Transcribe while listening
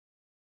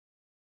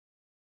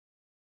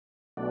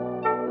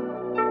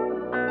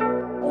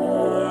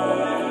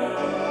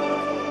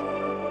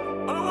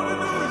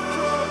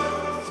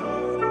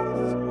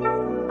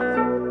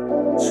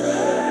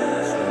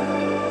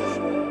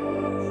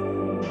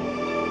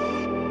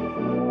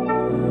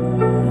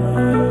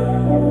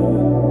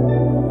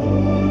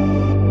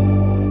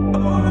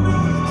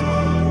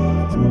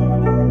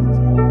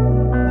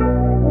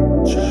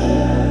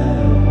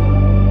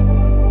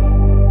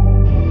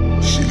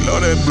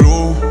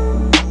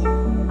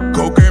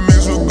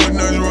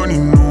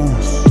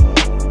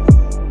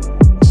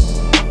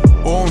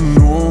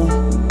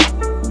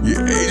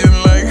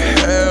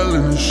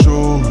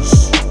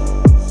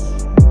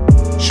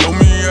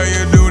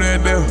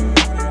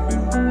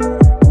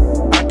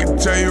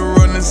tell you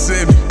run the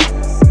city.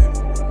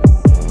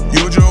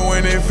 You just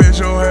went and fix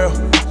your hair.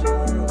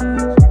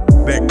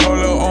 That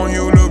color on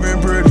you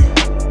looking pretty.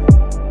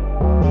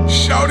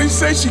 Shawty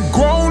say she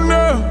grown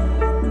up.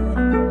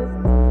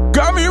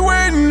 Got me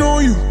waiting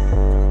on you.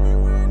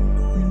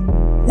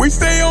 We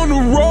stay on the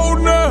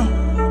road now.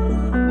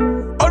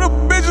 Other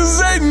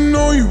bitches hating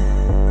on you.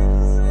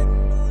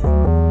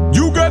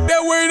 You got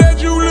that way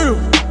that you live.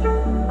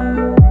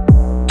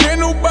 Can't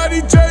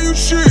nobody tell you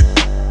shit.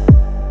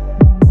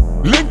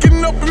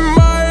 Linking up in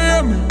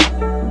Miami.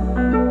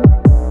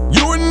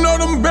 You and all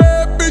them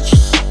bad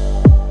bitches.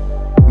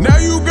 Now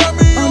you got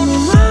me on the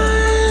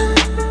run.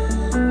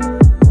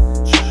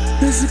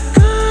 There's a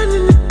gun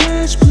in the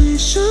dash,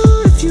 please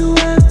shoot if you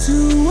have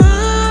to.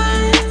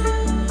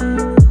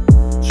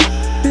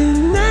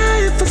 Been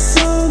there for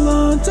so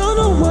long, don't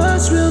know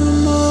what's real no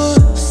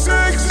more.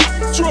 Sex,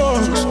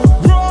 drugs,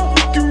 rock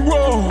and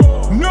roll,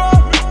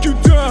 knock you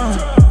down,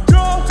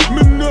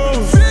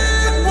 dominoes.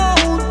 It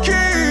won't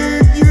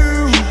keep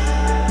you,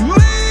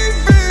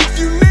 leave if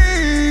you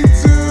need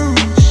to.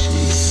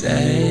 She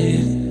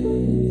said,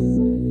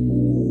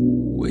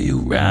 will you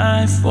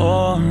ride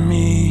for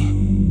me?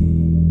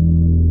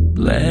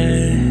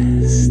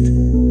 Blessed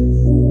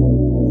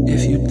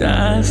if you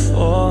die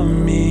for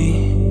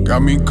me.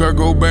 Got me Kurt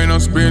Cobain, I'm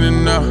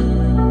spinning now.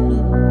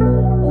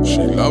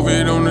 She love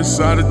it on the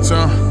side of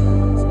town.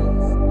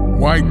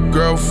 White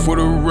girl for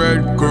the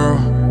red girl.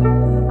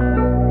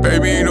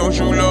 Baby, don't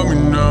you love me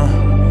now?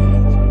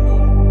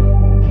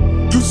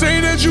 You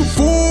say that you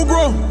full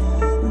grown.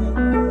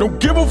 Don't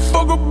give a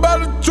fuck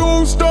about a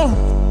tombstone.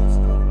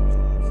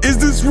 Is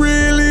this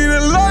really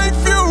the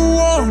life you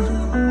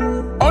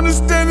want?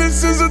 Understand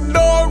this is a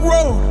dark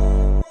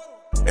road.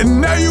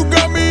 And now you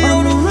got me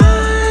on the run.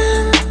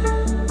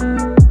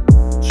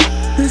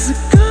 There's a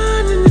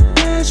gun in the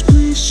dash,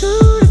 please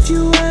shoot if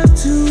you have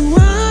to.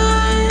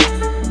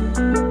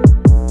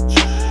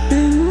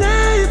 Been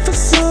there for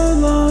so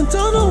long,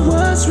 don't know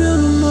what's real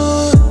no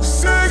more.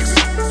 Sex,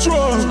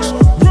 drugs,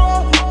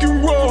 rock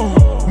and roll,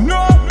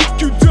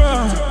 knock you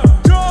down,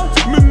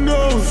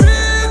 dominoes.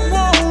 It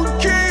won't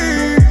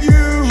keep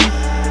you,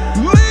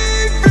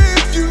 leave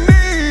if you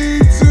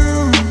need to.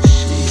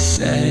 She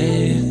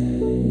said,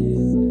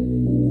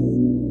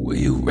 will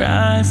you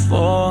ride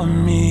for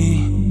me?